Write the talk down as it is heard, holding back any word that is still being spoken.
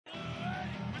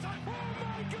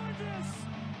goodness!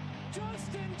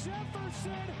 Justin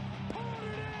Jefferson pulled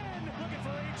it in! Looking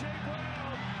for A.J.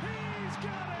 Brown. He's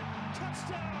got it!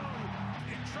 Touchdown!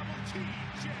 In trouble,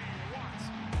 T.J.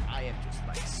 Watts. I am just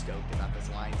like stoked about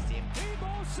this Lions team. Debo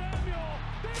Samuel,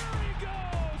 there he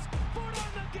goes! Foot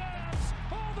on the gas,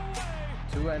 all the way!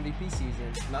 2 MVP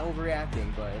seasons. Not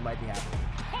overreacting, but it might be happening.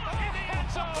 Caught in the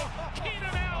end zone!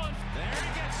 Keenan Allen! There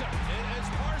he gets him. It is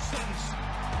Parsons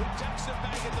who takes it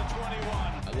back at the 21.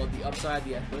 I love the upside,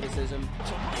 the athleticism. To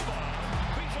Ruba.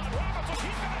 Bijan Robinson,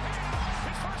 he's got a hit.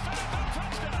 His first NFL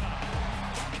touchdown.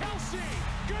 Kelsey,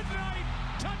 good night.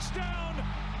 Touchdown.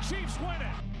 Chiefs win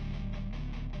it.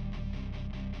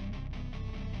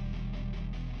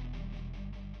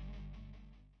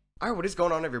 All right, what is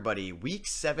going on, everybody? Week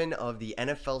 7 of the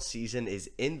NFL season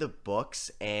is in the books,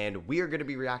 and we are going to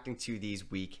be reacting to these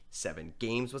Week 7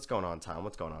 games. What's going on, Tom?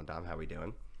 What's going on, Dom? How we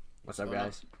doing? What's up,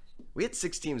 guys? We had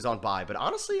 6 teams on bye, but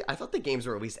honestly, I thought the games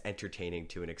were at least entertaining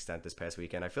to an extent this past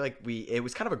weekend. I feel like it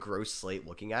was kind of a gross slate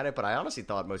looking at it, but I honestly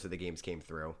thought most of the games came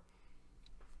through.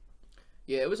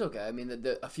 Yeah, it was okay. I mean,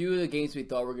 a few of the games we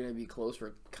thought were going to be close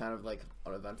were kind of like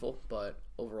uneventful, but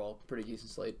overall, pretty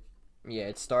decent slate. Yeah,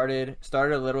 it started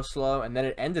a little slow, and then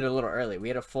it ended a little early. We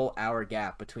had a full hour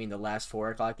gap between the last 4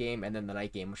 o'clock game and then the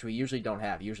night game, which we usually don't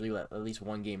have. Usually at least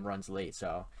one game runs late,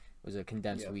 so it was a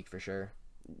condensed week for sure.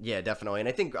 Yeah, definitely. And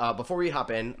I think before we hop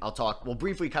in, we'll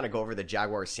briefly kind of go over the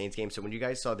Jaguars-Saints game. So when you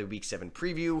guys saw the Week 7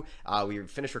 preview, we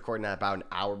finished recording that about an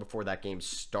hour before that game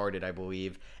started, I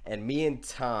believe. And me and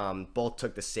Tom both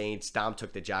took the Saints. Dom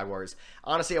took the Jaguars.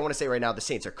 Honestly, I want to say right now, the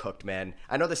Saints are cooked, man.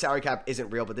 I know the salary cap isn't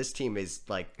real, but this team is,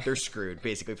 like, they're screwed,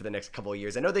 basically, for the next couple of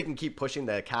years. I know they can keep pushing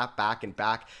the cap back and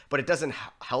back, but it doesn't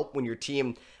help when your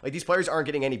team, like, these players aren't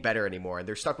getting any better anymore.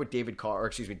 They're stuck with Derek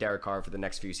Carr for the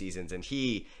next few seasons, and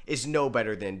he is no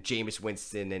better than Jameis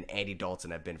Winston and Andy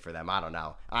Dalton have been for them. I don't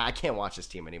know. I can't watch this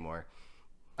team anymore.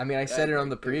 I mean, I said it on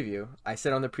the preview. I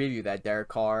said on the preview that Derek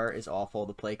Carr is awful,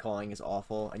 the play calling is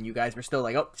awful, and you guys were still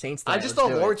like, oh, Saints. I just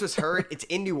thought Lawrence was hurt. It's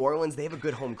in New Orleans. They have a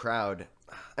good home crowd.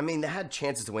 I mean, they had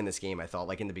chances to win this game, I thought,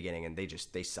 like in the beginning, and they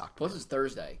sucked. Plus, it's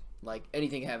Thursday. Like,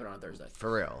 anything can happen on Thursday.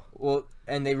 For real. Well,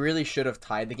 and they really should have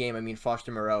tied the game. I mean,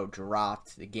 Foster Moreau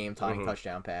dropped the game-tying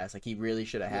touchdown pass. Like, he really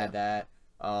should have had that.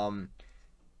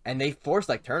 And they forced,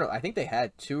 like, turnover. I think they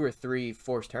had 2 or 3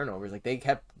 forced turnovers. Like, they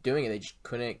kept doing it. They just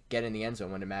couldn't get in the end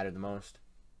zone when it mattered the most.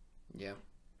 Yeah.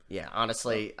 Yeah,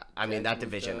 honestly, I mean, that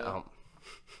division,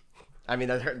 I mean,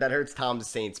 that hurts Tom's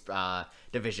Saints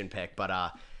division pick, but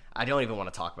I don't even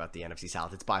want to talk about the NFC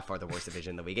South. It's by far the worst division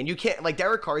in the league. And you can't, like,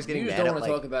 Derek Carr is getting mad. You just don't want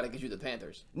to talk about it because you're the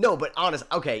Panthers. No, but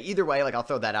okay, either way, like, I'll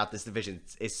throw that out. This division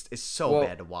is so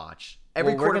bad to watch.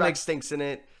 Every quarterback stinks in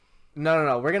it.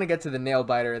 No. We're going to get to the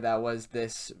nail-biter that was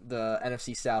the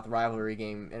NFC South rivalry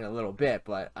game in a little bit,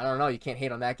 but I don't know. You can't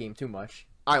hate on that game too much.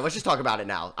 All right, let's just talk about it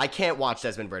now. I can't watch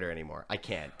Desmond Ridder anymore. I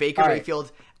can't. Baker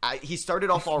Mayfield, he started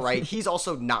off all right. He's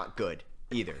also not good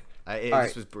either.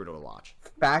 This was brutal to watch.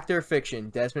 Fact or fiction,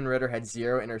 Desmond Ridder had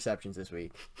 0 interceptions this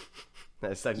week.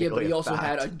 That's yeah, but he also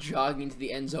had a jogging to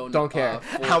the end zone. Don't care.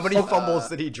 How many fumbles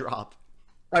did he drop?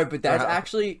 All right, but that's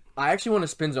I actually want to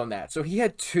spin on that. So he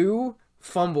had 2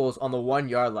 fumbles on the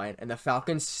 1-yard line, and the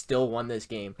Falcons still won this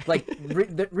game. Like,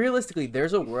 realistically,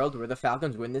 there's a world where the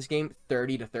Falcons win this game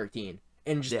 30-13,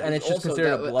 and it's just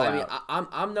considered a blowout. I mean,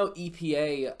 I'm no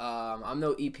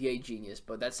EPA genius,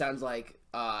 but that sounds like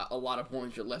a lot of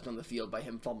points are left on the field by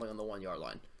him fumbling on the 1-yard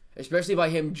line, especially by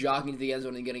him jogging to the end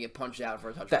zone and getting it punched out for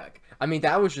a touchback.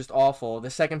 That was just awful. The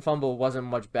second fumble wasn't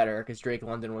much better because Drake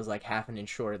London was like half an inch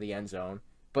short of the end zone.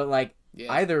 But like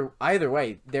either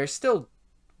way, they're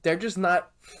just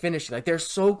not finishing. Like, they're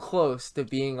so close to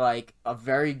being, like, a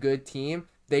very good team.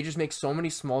 They just make so many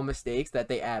small mistakes that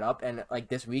they add up, and, like,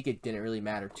 this week it didn't really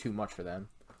matter too much for them.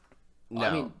 No.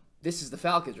 I mean, this is the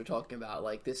Falcons we're talking about.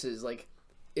 Like, this is, like,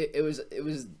 it was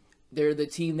they're the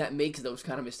team that makes those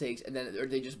kind of mistakes, and then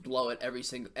they just blow it every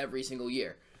single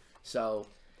year. So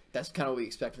that's kind of what we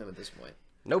expect from them at this point.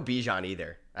 No Bijan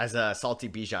either. As a salty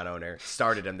Bijan owner,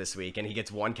 started him this week, and he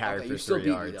gets 1 carry for 3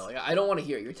 yards. Like, I don't want to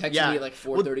hear it. You're texting me at like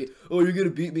 4:30. Oh, you're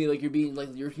gonna beat me. Like,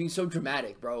 you're being so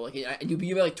dramatic, bro. Like, and you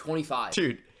beat me like 25.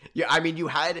 Dude, yeah. I mean, you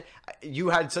had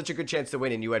such a good chance to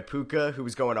win, and you had Puka who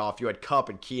was going off. You had Kupp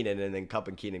and Keenan, and then Kupp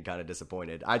and Keenan kind of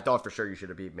disappointed. I thought for sure you should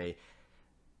have beat me.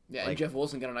 Yeah, and Jeff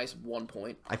Wilson got a nice 1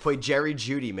 point. I played Jerry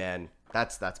Jeudy, man.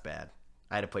 That's bad.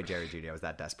 I had to play Jerry Jeudy. I was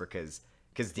that desperate because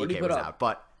DK was out,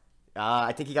 but.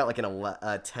 I think he got like a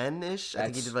 10-ish. I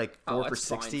think he did like 4 for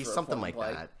 60, something like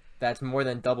that. That's more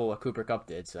than double what Cooper Kupp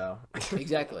did, so.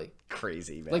 Exactly.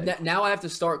 Crazy, man. Like, now I have to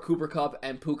start Cooper Kupp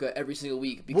and Puka every single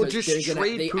week because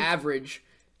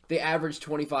they they average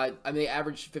 25. I mean, they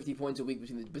average 50 points a week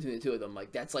between the two of them.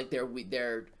 Like that's like their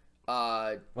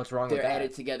what's wrong with they're that?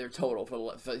 added together total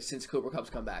for since Cooper Cup's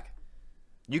come back.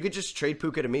 You could just trade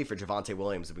Puka to me for Javonte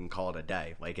Williams and we can call it a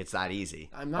day. Like, it's that easy.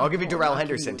 I'll give you Darrell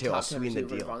Henderson, too. I'll swing the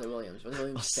deal.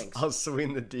 Williams stinks. I'll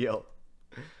swing the deal.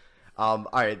 All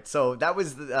right, so that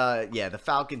was, the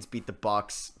Falcons beat the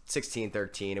Bucks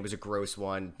 16-13. It was a gross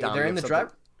one. Yeah, they're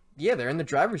in the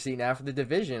driver's seat now for the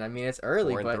division. I mean, it's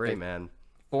early, 4-3, man.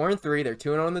 4-3. They're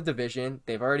 2-0 in the division.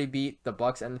 They've already beat the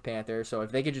Bucks and the Panthers. So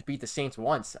if they could just beat the Saints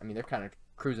once, I mean, they're kind of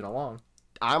cruising along.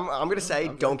 I'm gonna say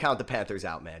don't count the Panthers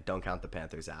out, man. Don't count the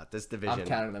Panthers out. This division. I'm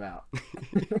counting them out.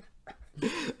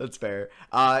 That's fair.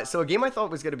 So a game I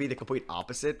thought was gonna be the complete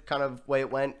opposite kind of way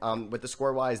it went. With the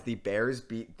score wise, the Bears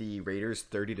beat the Raiders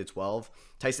 30-12.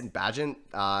 Tyson Bagent,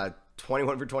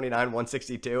 21 for 29,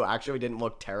 162. Actually didn't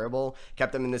look terrible.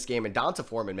 Kept them in this game. And Donta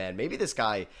Foreman, man, maybe this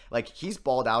guy, like, he's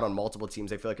balled out on multiple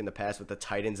teams, I feel like, in the past with the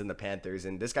Titans and the Panthers.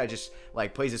 And this guy just,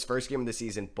 like, plays his first game of the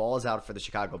season, balls out for the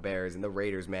Chicago Bears. And the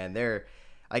Raiders, man, they're,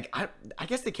 like, I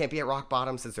guess they can't be at rock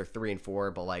bottom since they're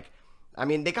 3-4. But, like, I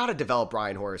mean, they got to develop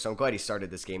Brian Hoyer. So I'm glad he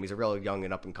started this game. He's a real young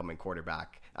and up-and-coming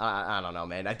quarterback. I don't know,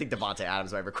 man. I think Devontae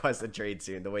Adams might request a trade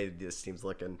soon, the way this team's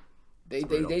looking.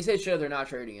 They said sure they're not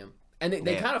trading him. And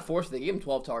they kind of forced it. They gave him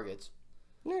 12 targets.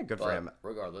 Yeah, good for him.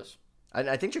 Regardless. And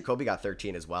I think Jacoby got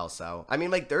 13 as well. So, I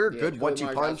mean, like, they're a good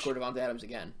 1-2 punch. Scored Devontae Adams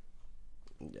again.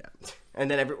 Yeah.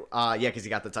 And then, because he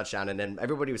got the touchdown. And then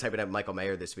everybody was hyping up Michael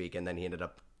Mayer this week. And then he ended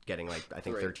up getting, like, I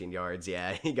think 13 yards.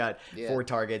 Yeah, he got 4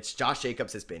 targets. Josh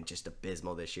Jacobs has been just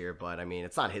abysmal this year. But, I mean,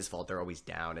 it's not his fault. They're always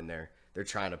down. And they're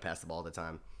trying to pass the ball all the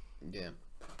time. Yeah.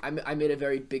 I made a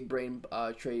very big brain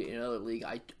trade in another league.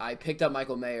 I picked up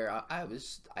Michael Mayer.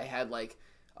 I had like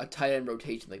a tight end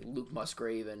rotation like Luke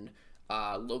Musgrave and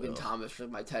Logan Thomas for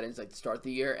my tight ends like to start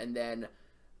the year, and then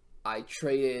I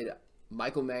traded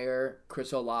Michael Mayer,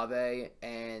 Chris Olave,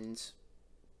 and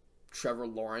Trevor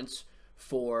Lawrence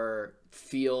for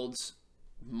Fields,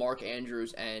 Mark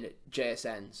Andrews, and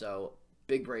JSN. So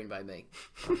big brain by me.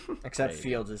 Except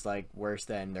Fields is like worse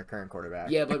than their current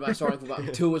quarterback. Yeah, but my starting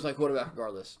quarterback, 2 was my quarterback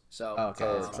regardless. So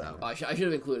I should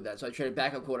have included that. So I traded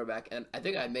backup quarterback, and I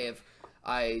think I may have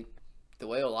the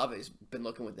way Olave's been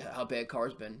looking with how bad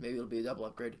Carr's been, maybe it'll be a double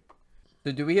upgrade.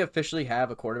 So do we officially have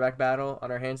a quarterback battle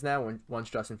on our hands now once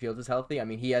Justin Fields is healthy? I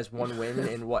mean, he has 1 win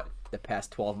in the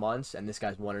past 12 months, and this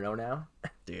guy's 1-0 now.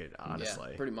 Dude,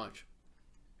 honestly. Yeah, pretty much.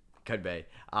 Could be.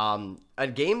 A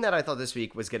game that I thought this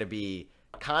week was going to be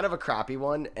kind of a crappy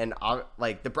one, and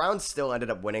like the Browns still ended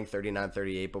up winning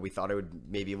 39-38, but we thought it would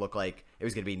maybe look like it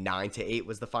was going to be 9-8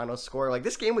 was the final score. Like,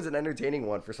 this game was an entertaining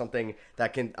one for something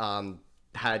that can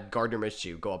had Gardner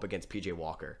Minshew go up against PJ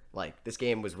Walker. Like, this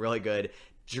game was really good.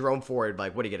 Jerome Ford,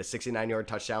 like, what did he get, a 69-yard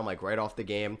touchdown, like, right off the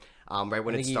game, right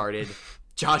when it started.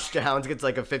 Josh Downs gets,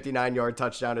 like, a 59-yard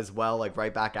touchdown as well, like,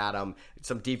 right back at him.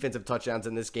 Some defensive touchdowns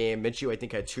in this game. Minshew, I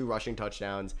think, had 2 rushing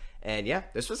touchdowns. And, yeah,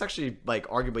 this was actually, like,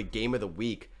 arguably game of the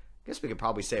week. I guess we could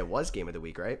probably say it was game of the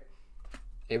week, right?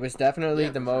 It was definitely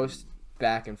the most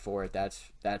back and forth,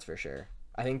 that's for sure.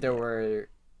 I think there were...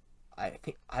 I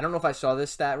don't know if I saw this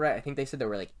stat right. I think they said there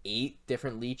were, like, 8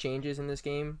 different lead changes in this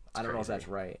game. I don't know if that's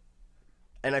right.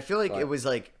 And I feel like it was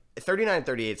like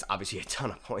 39-38 is obviously a ton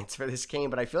of points for this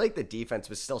game, but I feel like the defense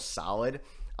was still solid,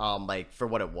 like, for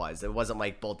what it was. It wasn't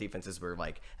like both defenses were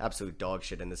like absolute dog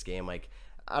shit in this game. Like,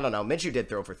 I don't know. Minshew did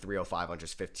throw for 305 on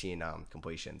just 15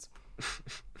 completions.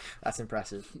 That's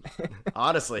impressive.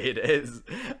 Honestly, it is.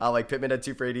 Like, Pittman had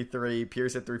 2 for 83,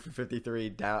 Pierce had 3 for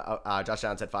 53, Josh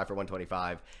Downs had 5 for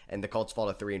 125, and the Colts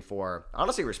fall to 3-4.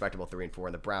 Honestly, respectable 3-4,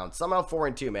 and the Browns somehow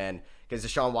 4-2, man. Because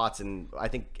Deshaun Watson, I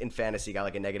think in fantasy, got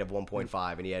like a negative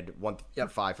 1.5, and he had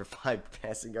 5 for 5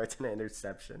 passing yards and an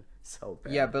interception. So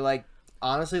bad. Yeah, but like,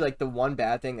 honestly, like, the one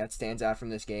bad thing that stands out from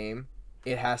this game,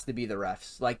 it has to be the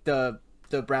refs. Like, the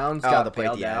Browns got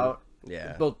bailed out.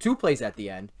 Yeah. Well, 2 plays at the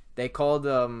end. They called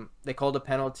a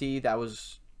penalty that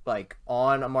was like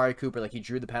on Amari Cooper, like he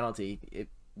drew the penalty. It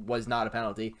was not a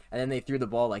penalty, and then they threw the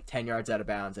ball like 10 yards out of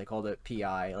bounds. They called it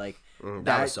PI. Like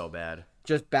that was so bad.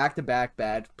 Just back-to-back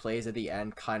bad plays at the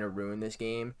end kind of ruined this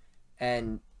game.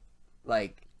 And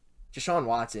like Deshaun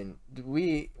Watson,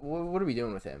 what are we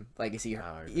doing with him? Like, is he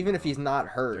even if he's not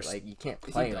hurt? Like, you can't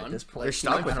play him at this point. They're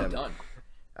stuck with him.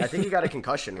 I think he got a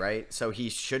concussion, right? So he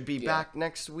should be back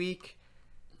next week.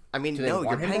 I mean, no,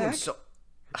 you're paying him so.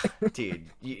 Dude,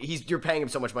 you're paying him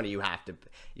so much money. You have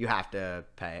to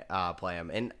play him.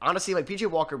 And honestly, like, PJ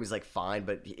Walker was like fine,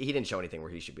 but he didn't show anything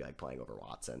where he should be like playing over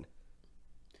Watson.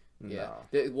 Yeah,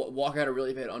 Walker had a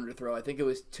really bad underthrow. I think it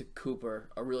was to Cooper,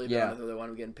 a really bad underthrow that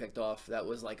wound up getting picked off. That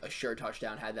was like a sure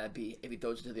touchdown. Had that be if he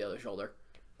throws it to the other shoulder.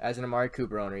 As an Amari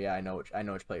Cooper owner, yeah, I know which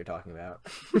player you're talking about.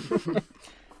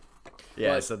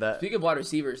 Yeah, But so that speaking of wide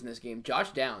receivers in this game,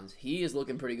 Josh Downs, he is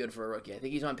looking pretty good for a rookie. I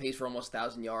think he's on pace for almost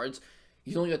 1,000 yards.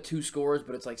 He's only got 2 scores,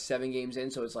 but it's like 7 games in,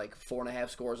 so it's like 4.5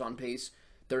 scores on pace,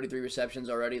 33 receptions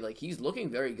already. Like he's looking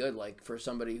very good. Like for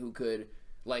somebody who could,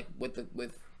 like with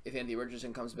if Anthony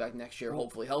Richardson comes back next year,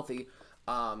 hopefully healthy,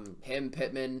 him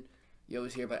Pittman, you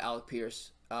always hear about Alec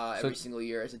Pierce every single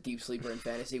year as a deep sleeper in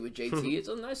fantasy with JT. It's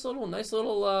a nice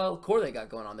little core they got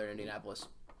going on there in Indianapolis.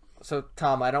 So,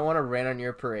 Tom, I don't want to rain on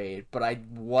your parade, but I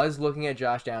was looking at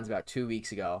Josh Downs about 2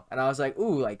 weeks ago, and I was like,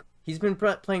 ooh, like, he's been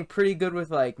playing pretty good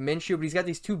with, like, Minshew, but he's got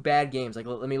these 2 bad games. Like,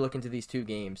 let me look into these 2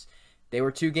 games. They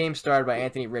were 2 games started by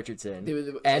Anthony Richardson. They were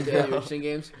the Anthony Richardson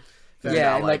games?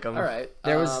 Yeah, and, like, him. All right.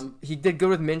 there was he did good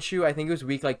with Minshew. I think it was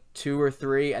week, like, 2 or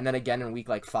 3, and then again in week,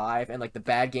 like, 5, and, like, the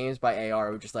bad games by AR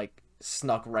were just, like,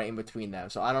 snuck right in between them.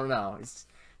 So, I don't know.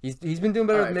 He's been doing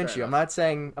better with Minshew. I'm not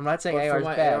saying AR's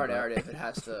bad. AR narrative, it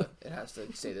has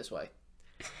to stay this way.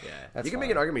 Yeah, you can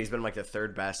make an argument he's been like the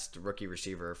 3rd best rookie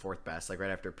receiver, 4th best, like right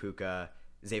after Puka,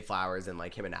 Zay Flowers, and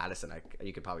like him and Addison.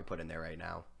 You could probably put in there right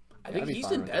now. I think he's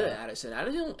been better than Addison.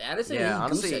 Addison honestly,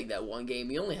 goose egg that one game.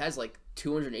 He only has like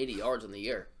 280 yards on the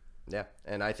year. Yeah,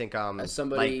 and I think as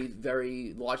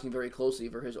somebody watching very closely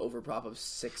for his overprop of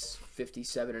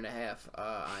 657.5,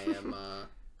 I am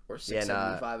or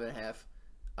 675.5.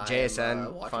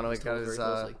 JSN finally got his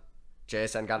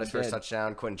JSN got his first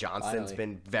touchdown. Quinn Johnston's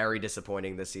been very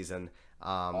disappointing this season.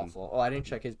 Awful. Oh, I didn't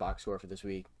check his box score for this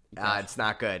week. It's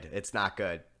not good. It's not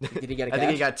good. Did he get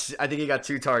a catch? I think he got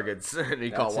 2 targets and he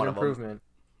caught one of them.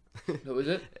 Who was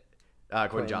it?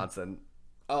 Quinn Johnston.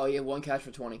 Oh yeah, 1 catch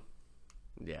for 20.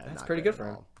 Yeah, that's pretty good for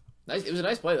him. Nice. It was a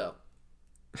nice play though.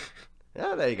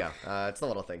 Yeah, there you go. It's the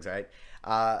little things, right?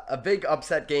 A big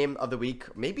upset game of the week.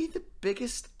 Maybe the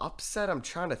biggest upset. I'm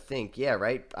trying to think. Yeah,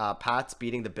 right. Pats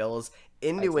beating the Bills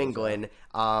in New England.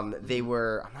 They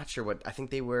were. I'm not sure what. I think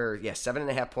they were. Yeah,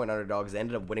 7.5-point underdogs. They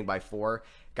ended up winning by 4.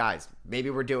 Guys, maybe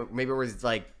we're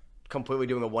like completely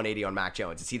doing a 180 on Mac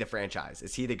Jones. Is he the franchise?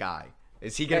 Is he the guy?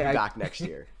 Is he gonna be back next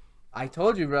year? I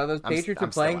told you, bro. Those Patriots were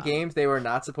playing games they were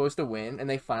not supposed to win, and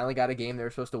they finally got a game they were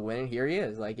supposed to win, and here he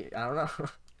is. Like, I don't know.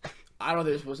 I don't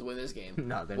think they're supposed to win this game.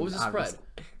 No, what was the spread?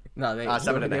 No, they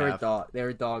 7.5. They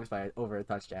were dogs by over a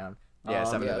touchdown. Yeah,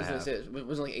 7.5. I was gonna say it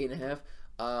wasn't like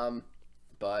 8.5.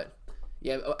 But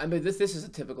yeah, I mean this is a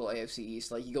typical AFC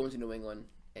East. Like you go into New England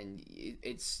and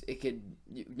it could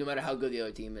no matter how good the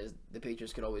other team is, the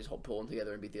Patriots could always pull them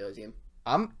together and beat the other team.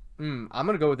 I'm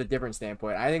gonna go with a different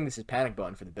standpoint. I think this is panic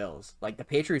button for the Bills. Like the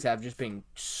Patriots have just been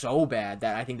so bad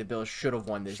that I think the Bills should have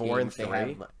won this 4 game. and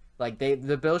 3.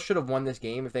 The Bills should have won this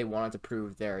game if they wanted to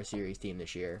prove they're a series team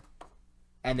this year.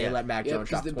 And they let Mac Jones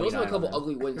drop 29 on them. The Bills had a couple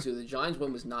ugly wins too. The Giants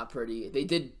win was not pretty. They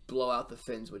did blow out the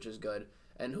Finns, which is good.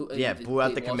 Blew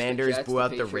out the Commanders, blew out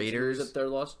the Raiders. Was it their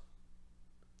loss?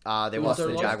 They lost to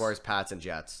the Jaguars, Pats, and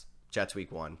Jets. Jets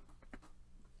week 1.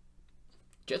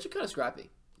 Jets are kind of scrappy.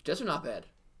 Jets are not bad.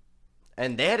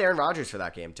 And they had Aaron Rodgers for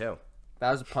that game too. That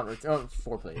was a punt return. Oh,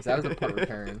 4 plays. That was a punt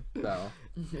return. So.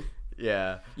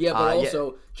 Yeah. Yeah, but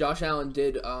also Josh Allen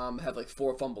did have like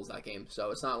 4 fumbles that game,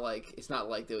 so it's not like it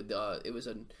was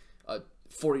a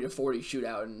 40-40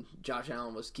 shootout and Josh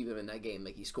Allen was keeping him in that game.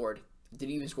 Like he scored. Did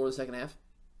he even score the second half?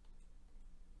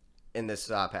 In this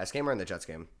past game or in the Jets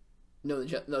game? No,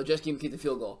 Jets game kicked the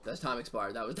field goal. That's time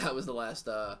expired. That was the last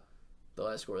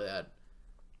score they had.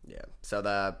 Yeah. So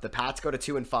the Pats go to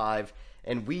 2-5.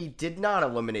 And we did not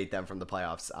eliminate them from the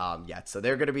playoffs yet, so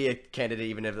they're going to be a candidate,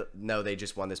 even if they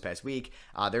just won this past week.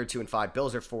 They're 2-5.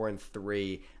 Bills are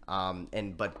 4-3.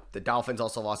 But the Dolphins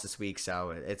also lost this week,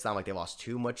 so it's not like they lost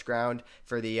too much ground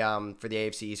for the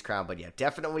AFC East crown. But yeah,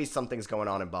 definitely something's going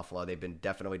on in Buffalo. They've been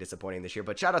definitely disappointing this year.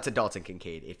 But shout out to Dalton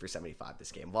Kincaid, 8 for 75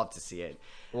 this game. Love to see it.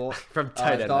 Well, from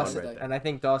tight end right there. And I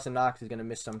think Dawson Knox is going to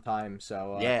miss some time.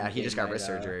 So yeah, he just got wrist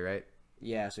surgery, right?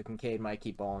 Yeah, so Kincaid might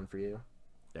keep balling for you.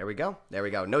 There we go.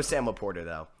 No Sam Laporta,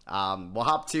 though. We'll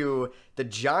hop to the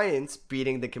Giants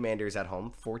beating the Commanders at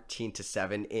home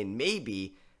 14-7 in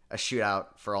maybe a shootout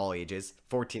for all ages,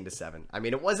 14-7. I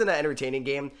mean, it wasn't an entertaining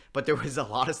game, but there was a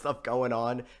lot of stuff going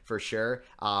on for sure.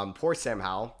 Poor Sam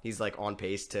Howell. He's like on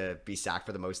pace to be sacked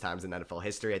for the most times in NFL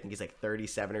history. I think he's like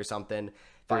 37 or something.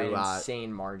 By an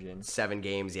insane margin. 7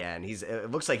 games, yeah. And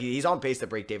it looks like he's on pace to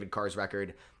break David Carr's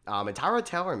record. And Tyrod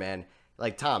Taylor, man.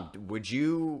 Like, Tom, would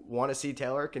you want to see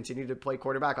Taylor continue to play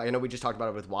quarterback? I know we just talked about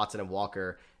it with Watson and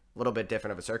Walker, a little bit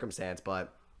different of a circumstance,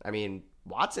 but, I mean,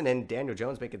 Watson and Daniel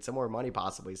Jones making similar money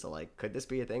possibly, so, like, could this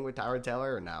be a thing with Tyrod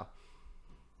Taylor or no?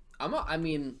 I'm not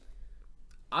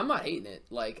hating it.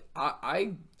 Like,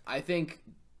 I think,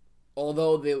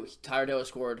 although Tyrod Taylor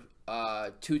scored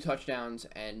 2 touchdowns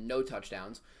and no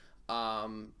touchdowns.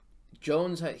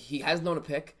 Jones, he has known a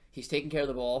pick. He's taking care of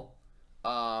the ball.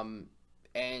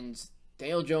 And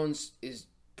Daniel Jones is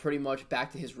pretty much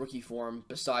back to his rookie form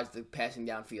besides the passing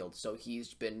downfield. So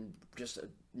he's been just a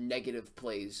negative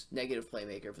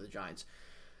playmaker for the Giants.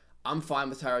 I'm fine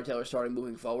with Tyrod Taylor starting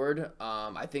moving forward.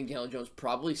 I think Daniel Jones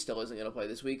probably still isn't going to play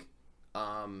this week.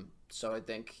 So I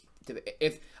think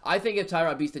if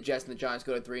Tyrod beats the Jets and the Giants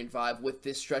go to 3-5 with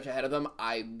this stretch ahead of them,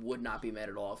 I would not be mad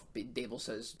at all. If Dable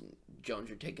says, Jones,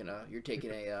 you're taking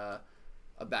a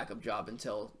backup job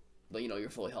until you're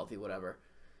fully healthy, whatever.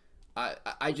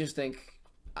 I just think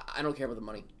I don't care about the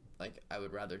money. Like, I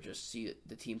would rather just see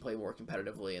the team play more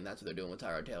competitively, and that's what they're doing with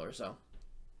Tyrod Taylor. So,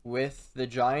 with the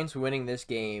Giants winning this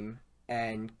game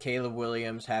and Caleb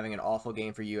Williams having an awful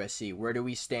game for USC, where do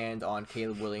we stand on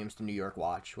Caleb Williams to New York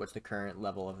watch? What's the current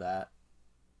level of that?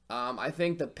 I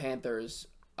think the Panthers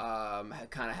kind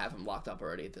of have him locked up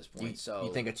already at this point.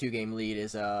 You think a 2-game lead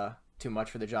is too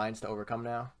much for the Giants to overcome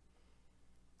now?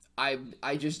 I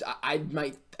think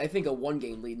a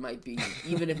 1-game lead might be,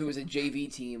 even if it was a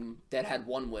JV team that had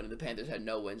 1 win and the Panthers had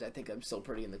no wins, I think I'm still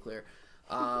pretty in the clear.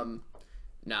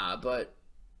 But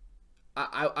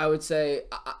I would say,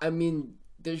 I mean,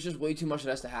 there's just way too much that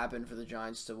has to happen for the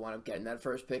Giants to want to get in that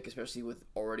first pick, especially with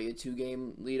already a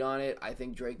 2-game lead on it. I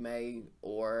think Drake May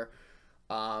or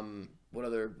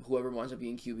whoever winds up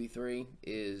being QB3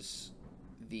 is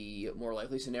the more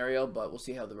likely scenario, but we'll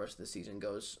see how the rest of the season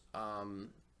goes.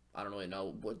 I don't really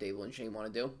know what Dable and Shane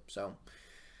want to do, so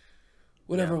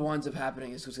whatever winds up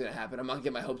happening is what's going to happen. I'm not going to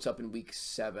get my hopes up in Week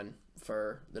 7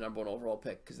 for the number 1 overall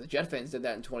pick, because the Jet fans did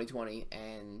that in 2020,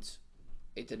 and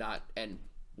it did not end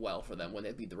well for them when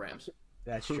they beat the Rams.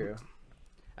 That's true.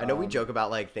 I know we joke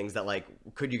about like things that like,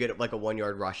 could you get like a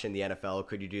 1-yard rush in the NFL?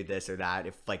 Could you do this or that?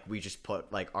 If like we just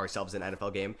put like ourselves in an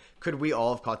NFL game, could we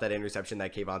all have caught that interception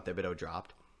that Kayvon Thibodeau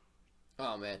dropped?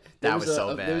 Oh man, that was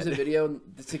so bad. There was a video.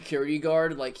 The security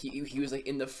guard, like he was like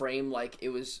in the frame, like it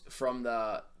was from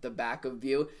the back of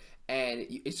view, and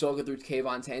it saw go through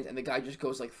Kayvon's hands, and the guy just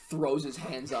goes like throws his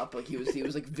hands up, like he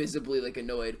was like visibly like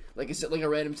annoyed, like it's like a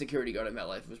random security guard at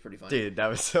MetLife. It was pretty funny. Dude, that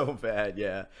was so bad.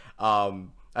 Yeah,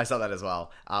 I saw that as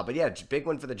well. But yeah, big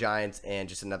one for the Giants, and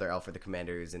just another L for the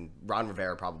Commanders, and Ron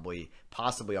Rivera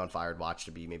possibly on fired watch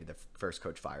to be maybe the first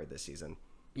coach fired this season.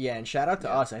 Yeah, and shout out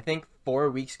to us. I think 4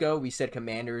 weeks ago we said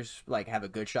Commanders like have a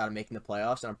good shot of making the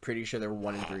playoffs, and I'm pretty sure they're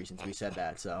 1-3 since we said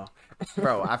that. So,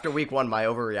 bro, after week 1, my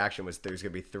overreaction was there's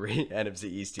gonna be 3 NFC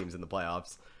East teams in the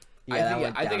playoffs.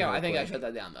 Yeah, I think I shut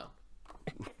that down though.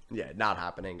 Yeah, not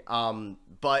happening.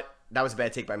 But that was a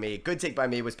bad take by me. Good take by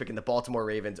me was picking the Baltimore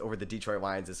Ravens over the Detroit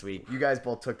Lions this week. You guys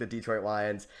both took the Detroit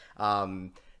Lions.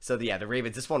 So the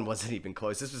Ravens, this one wasn't even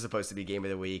close. This was supposed to be game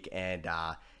of the week, and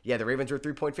the Ravens were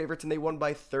 3-point favorites, and they won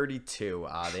by 32.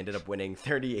 They ended up winning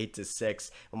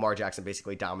 38-6. Lamar Jackson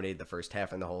basically dominated the first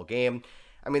half and the whole game.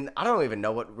 I mean, I don't even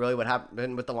know what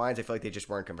happened with the Lions. I feel like they just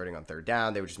weren't converting on third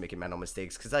down. They were just making mental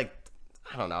mistakes because, like,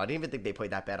 I don't know. I didn't even think they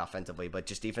played that bad offensively, but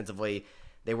just defensively,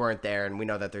 they weren't there, and we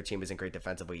know that their team isn't great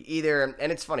defensively either.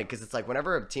 And it's funny because it's like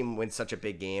whenever a team wins such a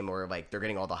big game or, like, they're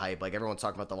getting all the hype, like, everyone's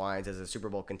talking about the Lions as a Super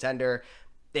Bowl contender,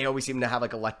 they always seem to have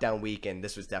like a letdown week, and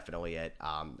this was definitely it.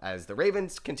 As the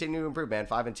Ravens continue to improve, man,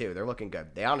 5-2, they're looking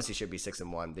good. They honestly should be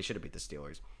 6-1. They should have beat the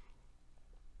Steelers.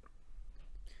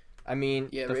 I mean,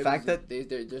 yeah, the Ravens, fact that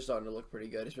they're starting to look pretty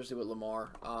good, especially with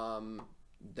Lamar.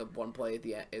 The one play at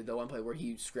the end, the one play where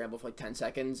he scrambled for like 10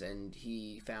 seconds and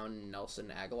he found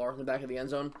Nelson Aguilar in the back of the end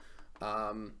zone.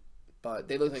 But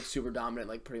they look like super dominant,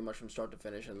 like pretty much from start to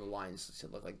finish, and the Lions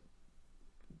look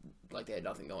like they had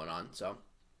nothing going on. So,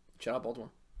 shout out Baltimore.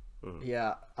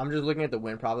 Yeah, I'm just looking at the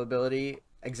win probability.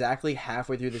 Exactly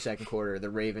halfway through the second quarter, the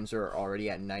Ravens are already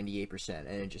at 98%, and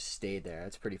it just stayed there.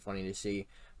 It's pretty funny to see.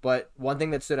 But one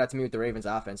thing that stood out to me with the Ravens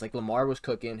offense, like Lamar was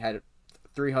cooking, had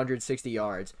 360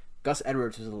 yards. Gus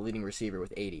Edwards was the leading receiver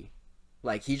with 80.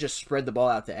 Like, he just spread the ball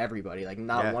out to everybody. Like,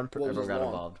 not one person got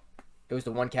involved. It was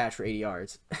the one catch for 80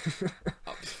 yards.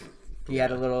 He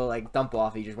had a little, like, dump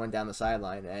off. He just went down the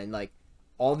sideline. And, like,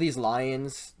 all these the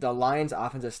Lions'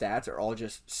 offensive stats are all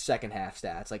just second half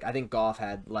stats. Like, I think Goff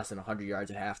had less than 100 yards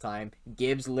at halftime.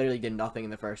 Gibbs literally did nothing in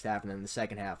the first half, and then the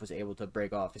second half was able to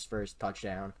break off his first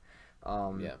touchdown.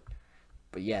 Yeah.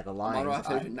 But yeah, the Lions.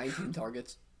 19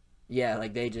 targets. Yeah,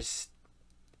 like they just.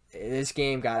 This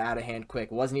game got out of hand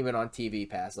quick. It wasn't even on TV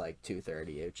past like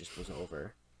 2:30. It just was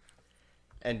over.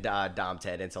 And Dom,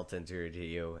 Ted, insult to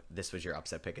you. This was your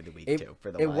upset pick of the week too.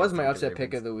 For the it Lions was my upset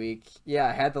pick of the week. Yeah,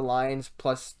 I had the Lions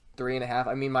plus 3.5.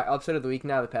 I mean, my upset of the week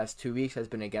now the past 2 weeks has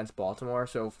been against Baltimore.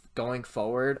 So going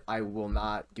forward, I will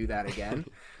not do that again.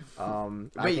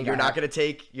 Wait, you're not gonna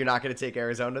take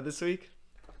Arizona this week?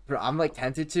 Bro, I'm like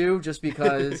tempted to just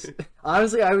because.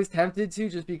 Honestly, I was tempted to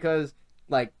just because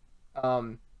like,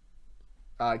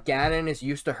 Gannon is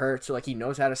used to hurt, so like he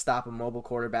knows how to stop a mobile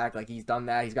quarterback. Like he's done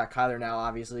that. He's got Kyler now,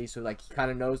 obviously, so like he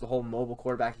kind of knows the whole mobile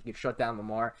quarterback. He could shut down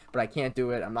Lamar, but I can't do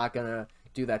it. I'm not gonna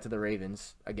do that to the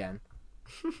Ravens again.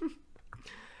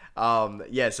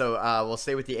 So we'll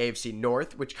stay with the AFC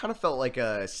North, which kind of felt like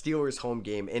a Steelers home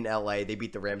game in LA. They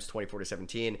beat the Rams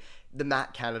 24-17. The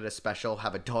Matt Canada special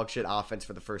have a dog shit offense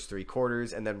for the first 3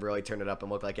 quarters and then really turn it up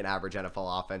and look like an average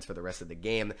NFL offense for the rest of the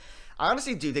game. I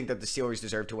honestly do think that the Steelers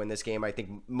deserve to win this game. I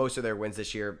think most of their wins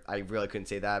this year, I really couldn't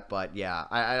say that, but yeah,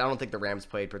 I don't think the Rams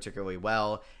played particularly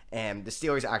well. And the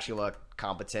Steelers actually look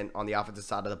competent on the offensive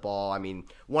side of the ball. I mean,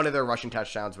 one of their rushing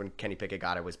touchdowns when Kenny Pickett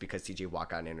got it was because TJ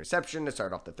Watt got an interception to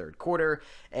start off the third quarter.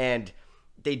 And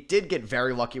they did get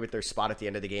very lucky with their spot at the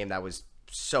end of the game. That was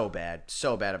so bad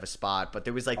of a spot. But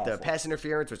there was like awful. The pass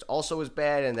interference, which also was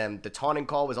bad. And then the taunting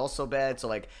call was also bad. So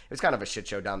like it was kind of a shit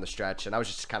show down the stretch. And I was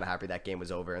just kind of happy that game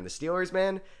was over. And the Steelers,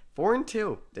 man,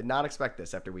 4-2. Did not expect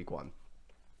this after week 1.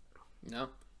 No.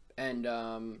 And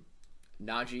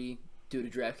Najee, due to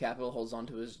draft capital, holds on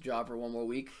to his job for one more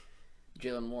week.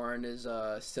 Jalen Warren is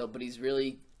still, but he's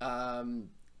really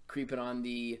creeping on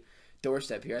the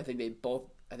doorstep here. I think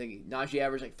Najee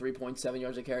averaged like 3.7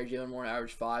 yards a carry. Jalen Warren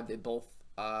averaged 5. They both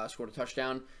scored a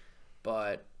touchdown.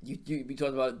 But you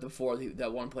talked about it before,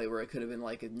 that one play where it could have been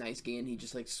like a nice gain. He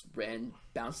just like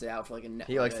bounced it out for like a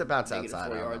he likes to bounce outside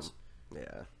 4 yards.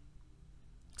 Yeah.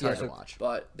 It's hard to watch.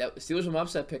 But that Steelers were my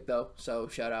upset pick though, so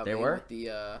shout out. They were? With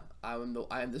the I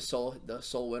am the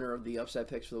sole winner of the upset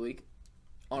picks for the week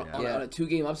on a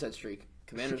 2-game upset streak.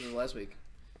 Commanders was last week.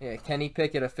 Yeah, Kenny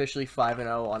Pickett officially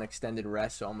 5-0 on extended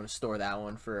rest, so I'm gonna store that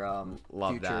one for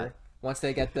Love future. That. Once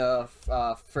they get the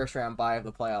first round bye of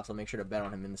the playoffs, I'll make sure to bet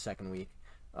on him in the second week.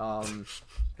 There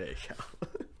you go.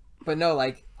 But no,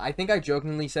 like I think I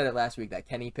jokingly said it last week that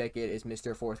Kenny Pickett is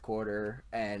Mr. Fourth Quarter,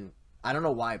 and I don't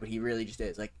know why, but he really just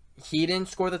is. Like he didn't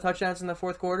score the touchdowns in the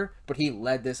fourth quarter, but he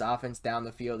led this offense down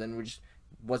the field and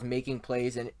was making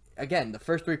plays. And again, the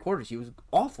first 3 quarters he was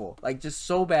awful, like just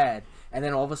so bad. And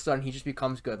then all of a sudden he just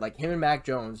becomes good. Like him and Mac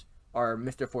Jones are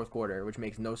Mr. Fourth Quarter, which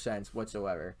makes no sense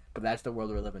whatsoever. But that's the world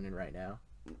we're living in right now.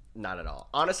 Not at all.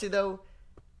 Honestly, though,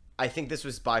 I think this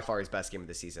was by far his best game of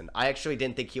the season. I actually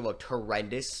didn't think he looked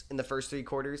horrendous in the first 3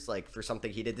 quarters, like for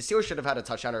something he did. The Steelers should have had a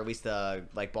touchdown or at least the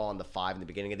ball on the 5 in the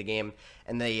beginning of the game,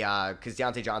 and they because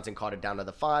Deontay Johnson caught it down to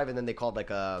the 5, and then they called like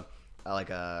a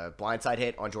blindside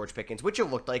hit on George Pickens, which it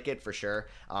looked like it for sure.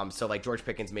 So like George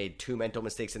Pickens made 2 mental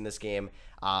mistakes in this game,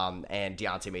 and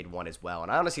Deontay made 1 as well.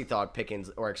 And I honestly thought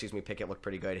Pickett looked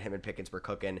pretty good. Him and Pickens were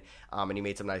cooking, and he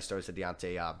made some nice throws to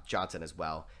Deontay Johnson as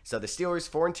well. So the Steelers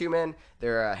 4-2, man.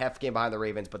 They're a half game behind the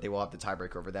Ravens, but they will have the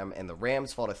tiebreaker over them. And the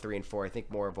Rams fall to 3-4. I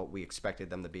think more of what we expected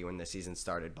them to be when the season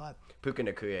started. But Puka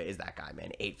Nacua is that guy,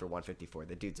 man. 8 for 154.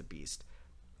 The dude's a beast.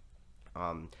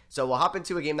 So we'll hop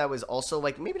into a game that was also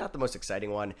like maybe not the most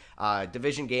exciting one.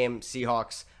 Division game.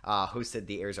 Seahawks hosted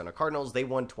the Arizona Cardinals. They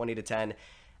won 20-10.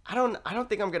 I don't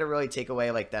think I'm gonna really take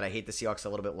away like that. I hate the Seahawks a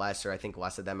little bit less, or I think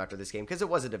less of them after this game because it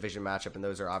was a division matchup, and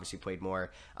those are obviously played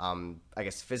more, I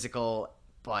guess, physical.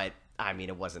 But I mean,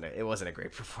 it wasn't a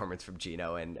great performance from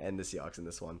Geno and the Seahawks in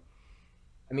this one.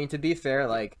 I mean, to be fair,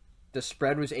 like the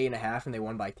spread was 8.5 and they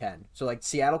won by 10. So like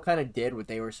Seattle kind of did what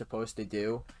they were supposed to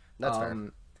do. That's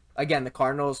fair. Again, the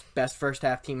Cardinals, best first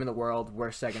half team in the world,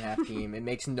 worst second half team. It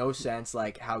makes no sense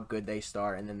like how good they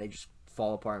start and then they just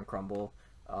fall apart and crumble.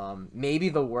 Maybe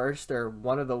the worst or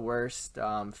one of the worst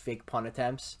fake punt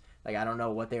attempts. Like I don't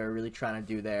know what they were really trying to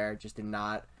do there. Just did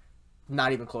not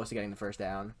even close to getting the first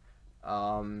down.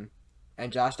 And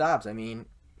Josh Dobbs, I mean,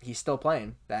 he's still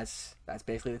playing. That's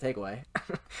basically the takeaway.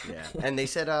 Yeah, and they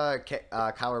said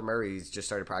Kyler Murray's just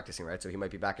started practicing, right? So he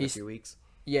might be back in a few weeks.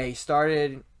 Yeah,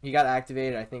 he got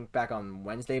activated, I think, back on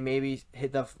Wednesday maybe.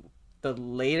 Hit the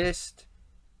latest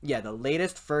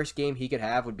first game he could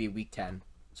have would be week 10.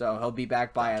 So he'll be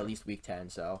back by at least week 10.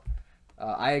 So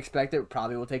I expect it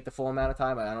probably will take the full amount of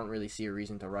time. I don't really see a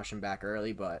reason to rush him back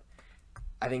early, but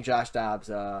I think Josh Dobbs,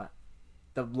 the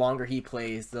longer he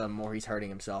plays, the more he's hurting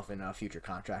himself in a future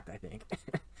contract, I think.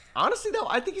 Honestly, though,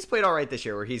 I think he's played all right this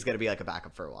year where he's going to be like a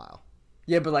backup for a while.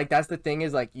 Yeah, but like that's the thing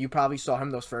is like you probably saw him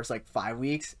those first like 5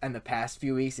 weeks, and the past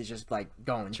few weeks is just like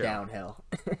going downhill.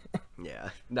 Yeah,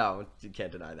 no, you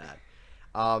can't deny that.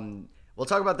 We'll We'll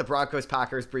talk about the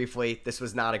Broncos-Packers briefly. This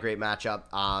was not a great matchup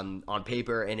on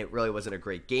paper, and it really wasn't a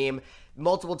great game.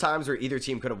 Multiple times where either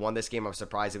team could have won this game. I was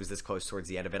surprised it was this close towards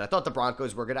the end of it. I thought the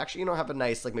Broncos were going to actually, have a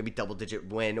nice, maybe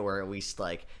double-digit win or at least,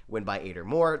 win by 8 or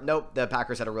more. Nope, the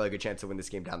Packers had a really good chance to win this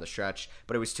game down the stretch,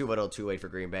 but it was too little, too late for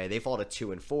Green Bay. They fall to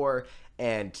 2-4,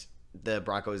 and the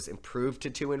Broncos improved to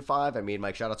 2-5. I mean,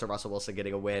 shout out to Russell Wilson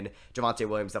getting a win. Javonte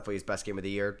Williams, definitely his best game of the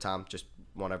year. Tom, just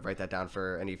want to write that down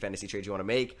for any fantasy trades you want to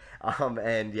make.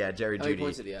 And yeah, Jerry Jeudy. How many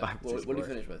points did he have? What did he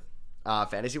finish with?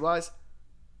 Fantasy-wise?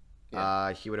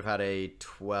 Yeah. He would have had a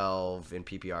 12 in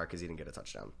PPR because he didn't get a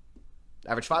touchdown.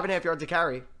 Average 5.5 yards to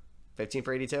carry. 15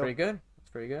 for 82. Pretty good. It's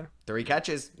pretty good. 3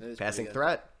 catches. Passing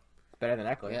threat. Better than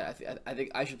Eckler. Yeah, I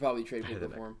think I should probably trade Puka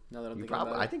for him. Now that I'm thinking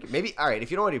about it. I think maybe. All right,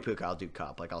 if you don't want to do Puka, I'll do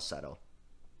Cup. I'll settle.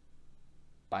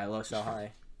 Buy low, sell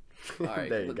high. All right,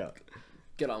 there you go.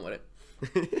 Get on with it.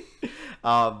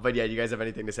 But yeah, you guys have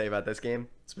anything to say about this game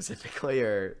specifically,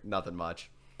 or nothing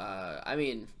much? I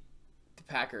mean, the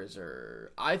Packers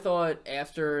are. I thought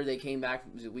after they came back,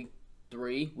 was it week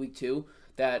 2,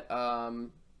 that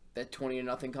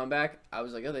 20-0 comeback. I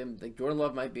was like, oh, Jordan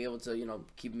Love might be able to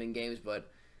keep them in games, but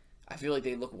I feel like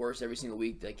they look worse every single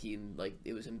week.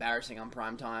 It was embarrassing on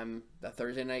primetime, that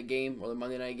Thursday night game or the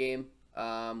Monday night game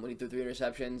when he threw 3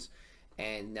 interceptions,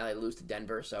 and now they lose to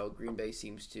Denver. So Green Bay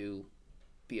seems to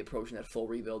be approaching that full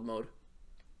rebuild mode.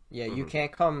 Yeah, you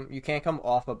can't come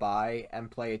off a bye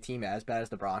and play a team as bad as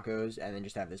the Broncos and then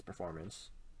just have this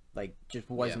performance.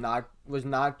 Was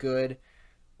not good.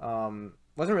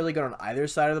 Wasn't really good on either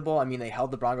side of the ball. I mean, they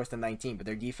held the Broncos to 19, but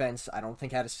their defense, I don't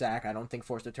think had a sack. I don't think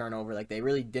forced a turnover. They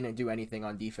really didn't do anything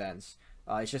on defense.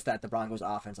 It's just that the Broncos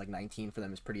offense, 19 for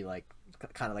them is pretty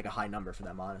kind of a high number for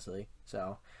them, honestly.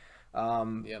 So,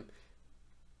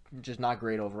 just not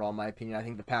great overall, in my opinion. I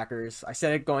think the Packers, I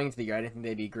said it going into the year, I didn't think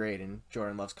they'd be great, and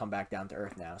Jordan Love's come back down to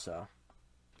earth now, so.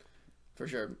 For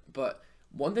sure. But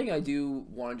one thing I do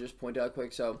want to just point out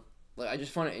quick, so I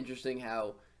just find it interesting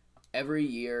how every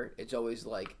year it's always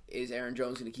is Aaron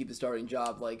Jones going to keep the starting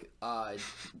job?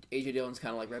 A.J. Dillon's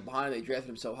kind of right behind him. They drafted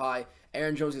him so high.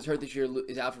 Aaron Jones gets hurt this year,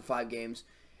 is out for 5 games.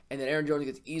 And then Aaron Jones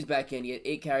gets eased back in. He had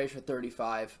 8 carries for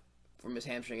 35 from his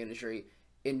hamstring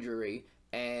injury.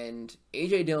 And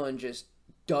A.J. Dillon just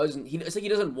doesn't – it's like he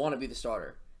doesn't want to be the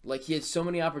starter. He had so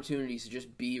many opportunities to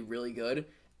just be really good.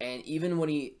 And even when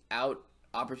he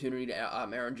out-opportunity to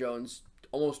Aaron Jones,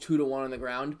 almost 2-1 on the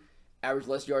ground, averaged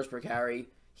less yards per carry.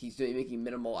 He's making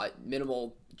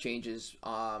minimal changes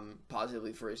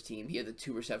positively for his team. He had the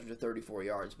 2 receptions for 34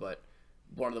 yards, but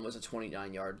one of them was a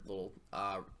 29-yard little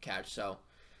catch. So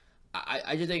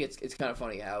I just think it's kind of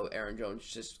funny how Aaron Jones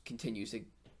just continues to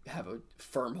have a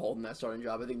firm hold in that starting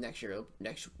job. I think next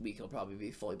week he'll probably be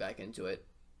fully back into it.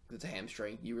 It's a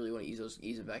hamstring. You really want to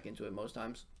ease him back into it most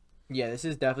times. Yeah, this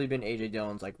has definitely been A.J.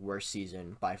 Dillon's worst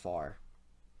season by far.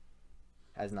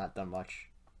 Has not done much.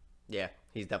 Yeah,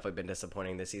 he's definitely been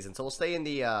disappointing this season. So we'll stay in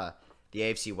the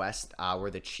AFC West,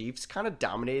 where the Chiefs kind of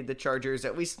dominated the Chargers,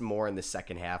 at least more in the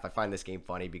second half. I find this game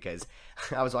funny because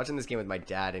I was watching this game with my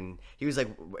dad, and he was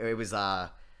it was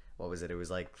what was it? It was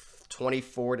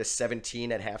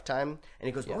 24-17 at halftime, and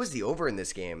he goes, "What was the over in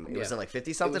this game? It was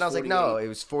 50 something." I was like, "No, it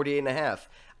was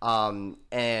 48.5."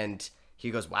 And he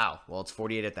goes, "Wow, well, it's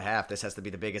 48 at the half. This has to be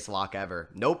the biggest lock ever."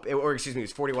 Nope. It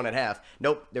was 41 at half.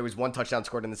 Nope. There was 1 touchdown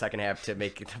scored in the second half to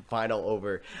make the final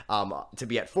over to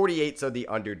be at 48, so the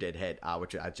under did hit,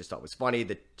 which I just thought was funny.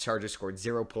 The Chargers scored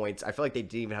 0 points. I feel like they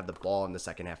didn't even have the ball in the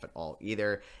second half at all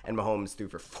either, and Mahomes threw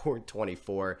for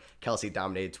 424. Kelsey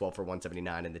dominated 12 for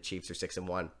 179, and the Chiefs are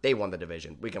 6-1. They won the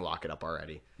division. We can lock it up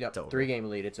already. Yep, 3-game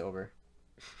lead. It's over.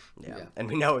 Yeah. And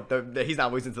we know he's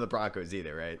not losing to the Broncos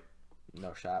either, right?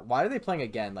 No shot. Why are they playing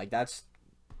again? That's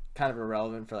kind of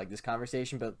irrelevant for this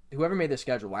conversation, but whoever made the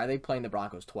schedule, why are they playing the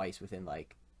Broncos twice within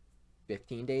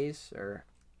 15 days or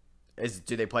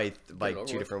do they play 2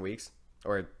 different weeks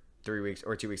or 3 weeks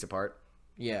or 2 weeks apart?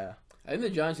 Yeah. I think the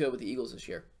Giants go with the Eagles this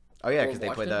year. Oh yeah, cuz they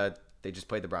just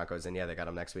played the Broncos, and they got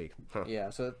them next week. Huh. Yeah,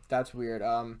 so that's weird.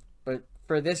 But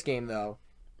for this game though,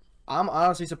 I'm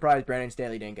honestly surprised Brandon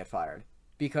Staley didn't get fired.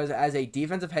 Because as a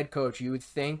defensive head coach, you would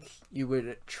think you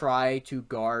would try to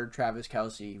guard Travis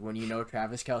Kelce when you know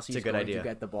Travis Kelce is going to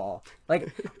get the ball.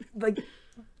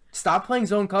 Stop playing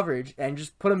zone coverage and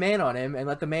just put a man on him and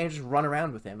let the man just run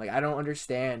around with him. I don't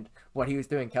understand what he was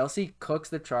doing. Kelce cooks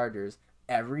the Chargers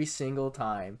every single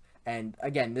time. And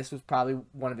again, this was probably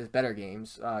one of his better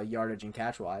games, yardage and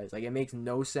catch-wise. It makes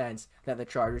no sense that the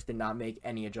Chargers did not make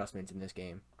any adjustments in this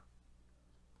game.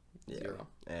 Yeah. 0.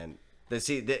 And this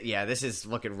is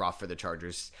looking rough for the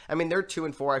Chargers. I mean, they're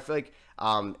 2-4. I feel like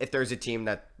if there's a team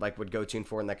that like would go tune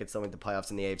for, and that could still make the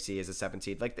playoffs in the AFC as a 7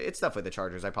 seed. Like, it's definitely the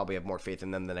Chargers. I probably have more faith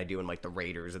in them than I do in like the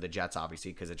Raiders or the Jets,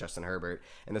 obviously, because of Justin Herbert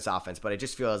and this offense. But it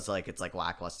just feels like it's like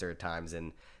lackluster at times,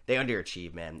 and they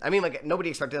underachieve, man. I mean, like, nobody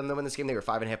expected them to win this game. They were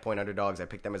 5.5-point underdogs. I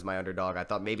picked them as my underdog. I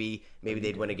thought maybe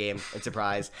they'd win a game and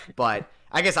surprise, but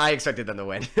I guess I expected them to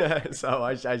win, so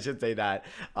I should say that.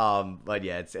 But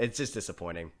yeah, it's just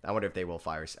disappointing. I wonder if they will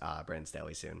fire Brandon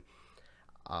Staley soon.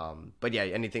 But yeah,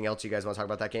 anything else you guys want to talk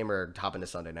about that game, or hop into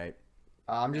Sunday night?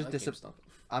 I'm just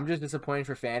disappointed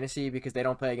for fantasy because they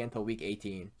don't play again until week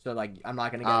 18. So like, I'm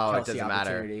not gonna get a Kelsey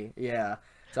opportunity. Matter. Yeah.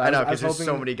 So I know, because there's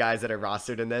so many guys that are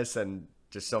rostered in this, and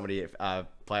just so many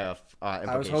playoff implications.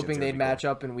 I was hoping they'd match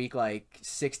up in week like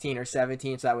 16 or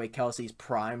 17, so that way Kelsey's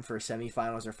prime for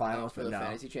semifinals or finals for the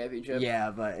fantasy championship.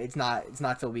 Yeah, but it's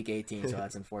not till week 18, so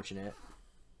that's unfortunate.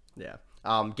 Yeah.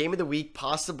 Game of the week,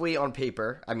 possibly on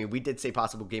paper. I mean, we did say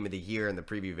possible game of the year in the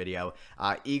preview video.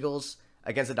 Eagles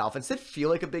against the Dolphins. Did feel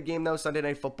like a big game, though, Sunday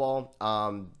Night Football.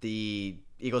 The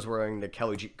Eagles were wearing the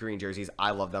Kelly Green jerseys.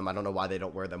 I love them. I don't know why they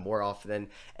don't wear them more often.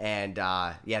 And,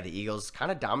 yeah, the Eagles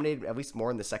kind of dominated, at least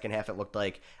more in the second half, it looked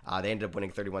like. They ended up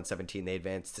winning 31-17. They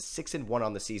advanced to 6-1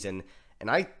 on the season. And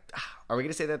are we going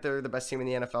to say that they're the best team in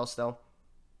the NFL still?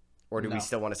 Or do we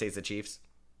still want to say it's the Chiefs?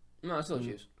 No, it's still the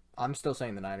Chiefs. I'm still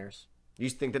saying the Niners. You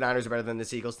think the Niners are better than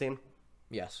this Eagles team?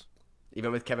 Yes.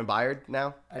 Even with Kevin Byard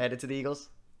now added to the Eagles?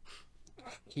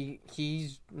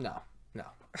 He's no.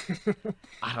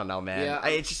 I don't know, man. Yeah,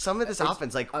 it's just some of this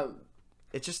offense, like,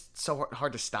 it's just so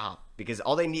hard to stop because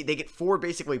all they get 4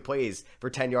 basically plays for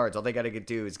 10 yards. All they got to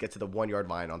do is get to the 1 yard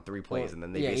line on 3 plays, and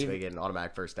then they basically get an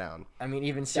automatic first down. I mean,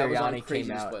 even Sirianni came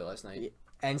out last night.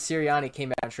 And Sirianni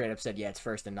came out and straight up said, "Yeah, it's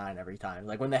 1st and 9 every time."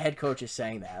 Like, when the head coach is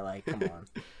saying that, like, come on.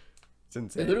 It's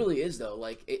insane. It literally is, though.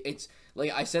 Like, it's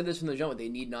like I said this from the jump. They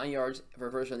need 9 yards for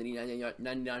a first down. They need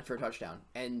 99 for a touchdown.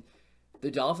 And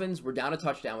the Dolphins were down a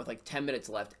touchdown with like 10 minutes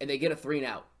left, and they get a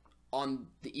 3-and-out on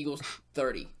the Eagles'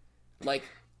 30. Like,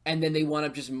 and then they wind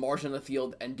up just marching on the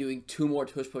field and doing 2 more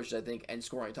tush pushes, I think, and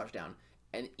scoring a touchdown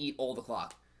and eat all the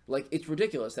clock. Like, it's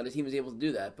ridiculous that a team is able to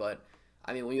do that. But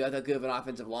I mean, when you have that good of an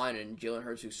offensive line and Jalen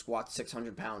Hurts who squats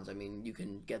 600 pounds, I mean, you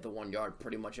can get the 1 yard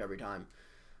pretty much every time.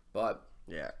 But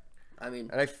yeah, I mean,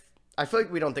 and I feel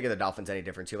like we don't think of the Dolphins any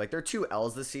different too. Like, their 2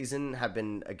 L's this season have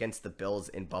been against the Bills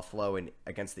in Buffalo and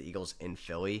against the Eagles in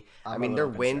Philly. I mean, their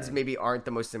wins maybe aren't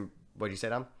the most. What did you say,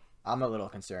 Dom? I'm a little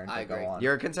concerned. I agree.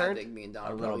 You're concerned? I think me and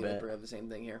Don are probably going to have the same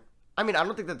thing here. I mean, I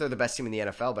don't think that they're the best team in the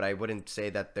NFL, but I wouldn't say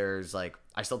that there's like.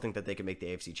 I still think that they can make the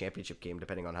AFC Championship game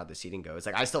depending on how the seeding goes.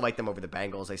 Like, I still like them over the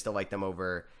Bengals. I still like them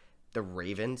over the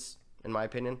Ravens, in my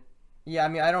opinion. Yeah, I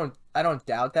mean, I don't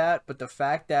doubt that, but the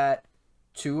fact that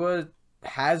Tua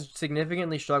has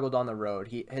significantly struggled on the road.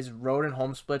 His road and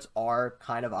home splits are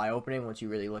kind of eye-opening once you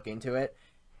really look into it.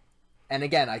 And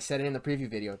again, I said it in the preview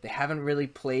video, they haven't really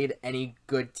played any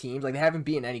good teams. Like, they haven't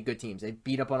beaten any good teams. They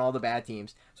beat up on all the bad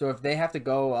teams. So if they have to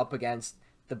go up against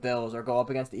the Bills or go up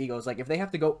against the Eagles, like, if they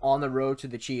have to go on the road to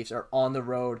the Chiefs or on the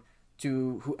road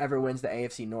to whoever wins the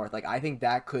AFC North, like, I think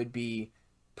that could be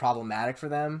problematic for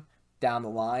them down the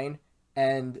line.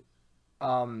 And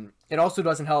it also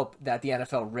doesn't help that the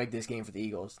NFL rigged this game for the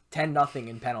Eagles. 10-0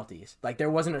 in penalties. Like,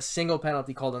 there wasn't a single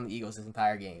penalty called on the Eagles this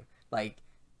entire game. Like,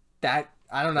 that,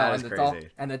 I don't know. That is crazy.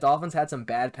 And the Dolphins had some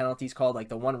bad penalties called. Like,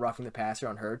 the one roughing the passer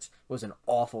on Hurts was an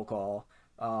awful call.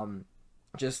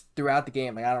 Just throughout the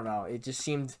game, like, I don't know. It just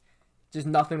seemed just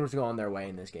nothing was going their way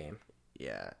in this game.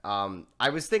 Yeah. I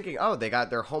was thinking,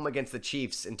 they're home against the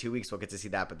Chiefs in 2 weeks. We'll get to see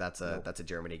that, but that's a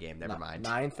Germany game. Never mind.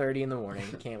 9:30 in the morning.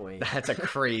 Can't wait. That's a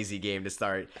crazy game to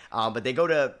start. But they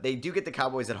do get the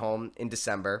Cowboys at home in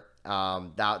December.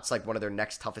 That's like one of their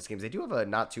next toughest games. They do have a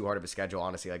not too hard of a schedule,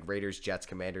 honestly. Like Raiders, Jets,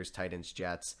 Commanders, Titans,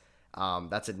 Jets.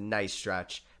 That's a nice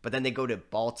stretch. But then they go to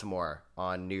Baltimore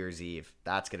on New Year's Eve.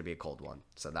 That's going to be a cold one.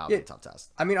 So that'll be a tough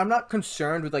test. I mean, I'm not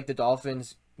concerned with like the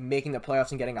Dolphins making the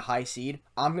playoffs and getting a high seed.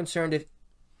 I'm concerned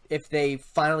if they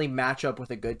finally match up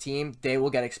with a good team, they will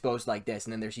get exposed like this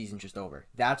and then their season's just over.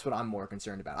 That's what I'm more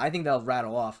concerned about. I think they'll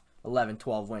rattle off 11,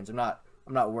 12 wins. I'm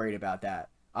not worried about that.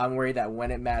 I'm worried that when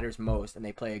it matters most and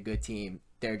they play a good team,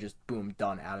 they're just boom,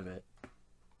 done out of it.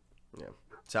 Yeah.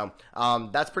 So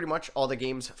that's pretty much all the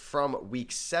games from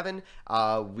Week 7.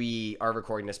 We are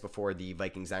recording this before the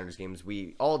Vikings-Niners games.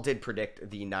 We all did predict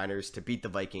the Niners to beat the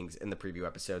Vikings in the preview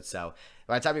episode. So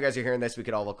by the time you guys are hearing this, we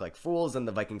could all look like fools and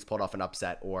the Vikings pulled off an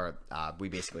upset, or we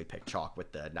basically picked chalk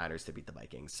with the Niners to beat the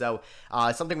Vikings. So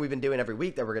something we've been doing every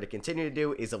week that we're going to continue to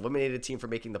do is eliminate a team from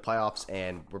making the playoffs,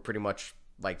 and we're pretty much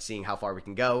like seeing how far we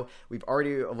can go. We've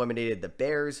already eliminated the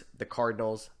Bears, the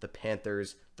Cardinals, the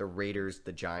Panthers, the Raiders,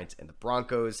 the Giants, and the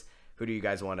Broncos. Who do you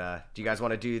guys want to? Do you guys want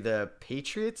to do the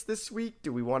Patriots this week?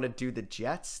 Do we want to do the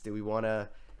Jets? Do we want to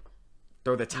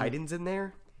throw the Titans in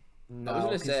there? No, I was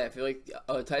gonna say I feel like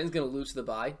Titans gonna lose to the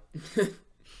bye.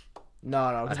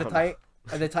 no, because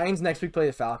the Titans next week play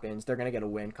the Falcons. They're gonna get a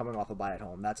win coming off a bye at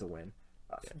home. That's a win.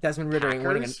 Desmond Ritter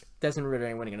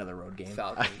ain't winning another road game.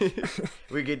 Falcons.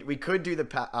 we could do the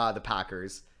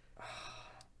Packers.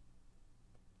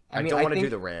 I mean, don't want to think-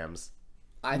 do the Rams.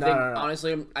 I No, think no, no.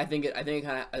 honestly, I think it kind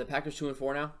of are the Packers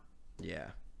 2-4 now.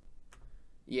 Yeah.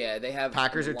 Yeah, they have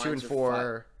Packers are the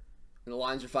 2-4. And the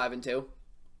Lions are 5-2.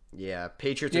 Yeah,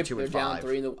 Patriots are 2-5. They're down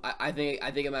 3 in the. I think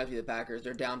it might be the Packers.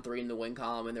 They're down 3 in the win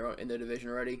column in their division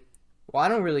already. Well, I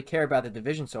don't really care about the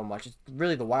division so much. It's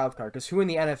really the wild card. Because who in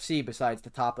the NFC besides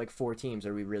the top 4 teams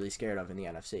are we really scared of in the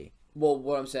NFC? Well,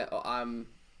 what I'm saying,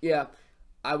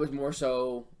 I was more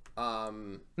so.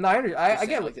 No, I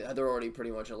get like they're already pretty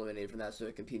much eliminated from that, so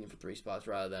they're competing for 3 spots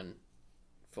rather than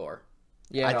 4.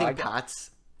 Yeah, I no, think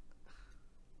Pats.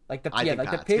 I think the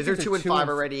Patriots because they're are 2-5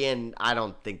 already, and I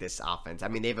don't think this offense. I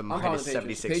mean, they have a I'm calling minus the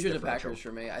 76 Patriots and differential. Packers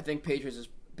for me. I think Patriots is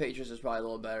probably a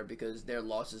little better because their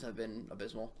losses have been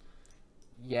abysmal.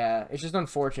 Yeah, it's just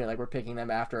unfortunate. Like we're picking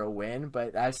them after a win,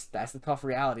 but that's the tough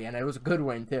reality, and it was a good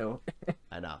win too.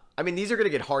 I know. I mean, these are going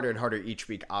to get harder and harder each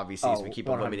week, obviously, as we keep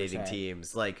 100%. eliminating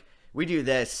teams. Like, we do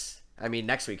this. I mean,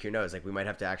 next week, who knows? Like, we might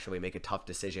have to actually make a tough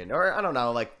decision. Or, I don't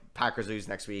know, like, Packers lose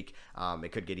next week.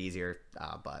 It could get easier.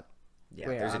 But, yeah,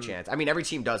 there's a chance. I mean, every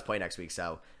team does play next week,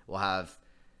 so we'll have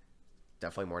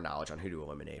definitely more knowledge on who to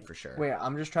eliminate for sure. Wait,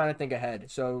 I'm just trying to think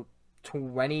ahead. So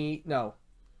 14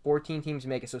 teams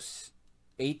make it. So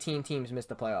 18 teams miss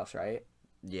the playoffs, right?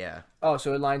 Yeah. Oh,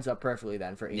 so it lines up perfectly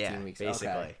then for 18 weeks. Basically.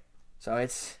 Okay. So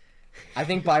I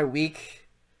think by week,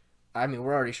 I mean,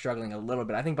 we're already struggling a little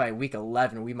bit. I think by week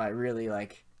 11, we might really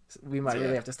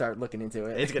really have to start looking into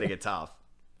it. It's going to get tough.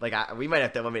 Like, we might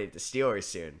have to eliminate the Steelers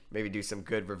soon. Maybe do some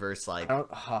good reverse,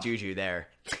 juju there.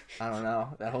 I don't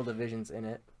know. That whole division's in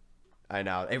it. I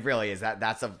know. It really is.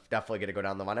 That's definitely going to go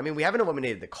down the line. I mean, we haven't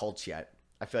eliminated the Colts yet.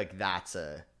 I feel like that's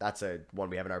a one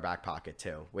we have in our back pocket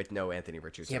too, with no Anthony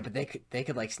Richardson. Yeah, but they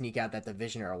could sneak out that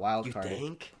division or a wild card. You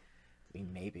think? I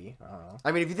mean, maybe. I don't know.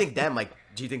 I mean, if you think them,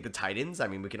 do you think the Titans? I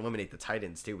mean, we can eliminate the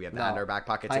Titans too. We have that in our back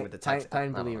pocket too with the Titans.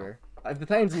 Titan believer. If the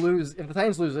Titans lose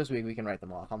this week, we can write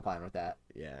them off. I'm fine with that.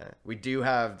 Yeah, we do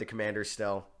have the Commanders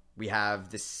still. We have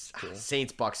this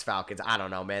Saints, Bucks, Falcons. I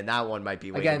don't know, man. That one might be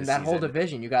again. That whole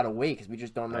division, you got to wait because we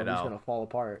just don't know who's going to fall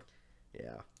apart.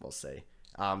 Yeah, we'll see.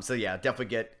 So yeah, definitely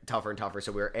get tougher and tougher.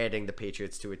 So we're adding the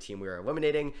Patriots to a team we are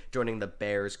eliminating, joining the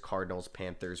Bears, Cardinals,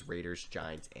 Panthers, Raiders,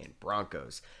 Giants, and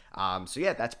Broncos. So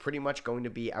yeah, that's pretty much going to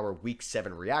be our Week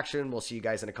 7 reaction. We'll see you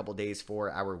guys in a couple days for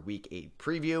our Week 8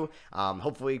 preview.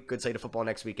 Hopefully, good slate of football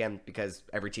next weekend because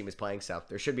every team is playing, so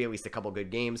there should be at least a couple good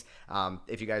games.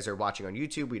 If you guys are watching on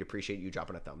YouTube, we'd appreciate you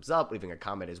dropping a thumbs up, leaving a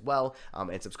comment as well,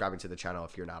 and subscribing to the channel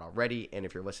if you're not already. And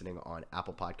if you're listening on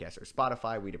Apple Podcasts or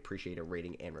Spotify, we'd appreciate a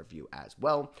rating and review as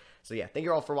well. So yeah, thank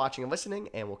you all for watching and listening,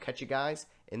 and we'll catch you guys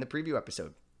in the preview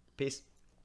episode. Peace.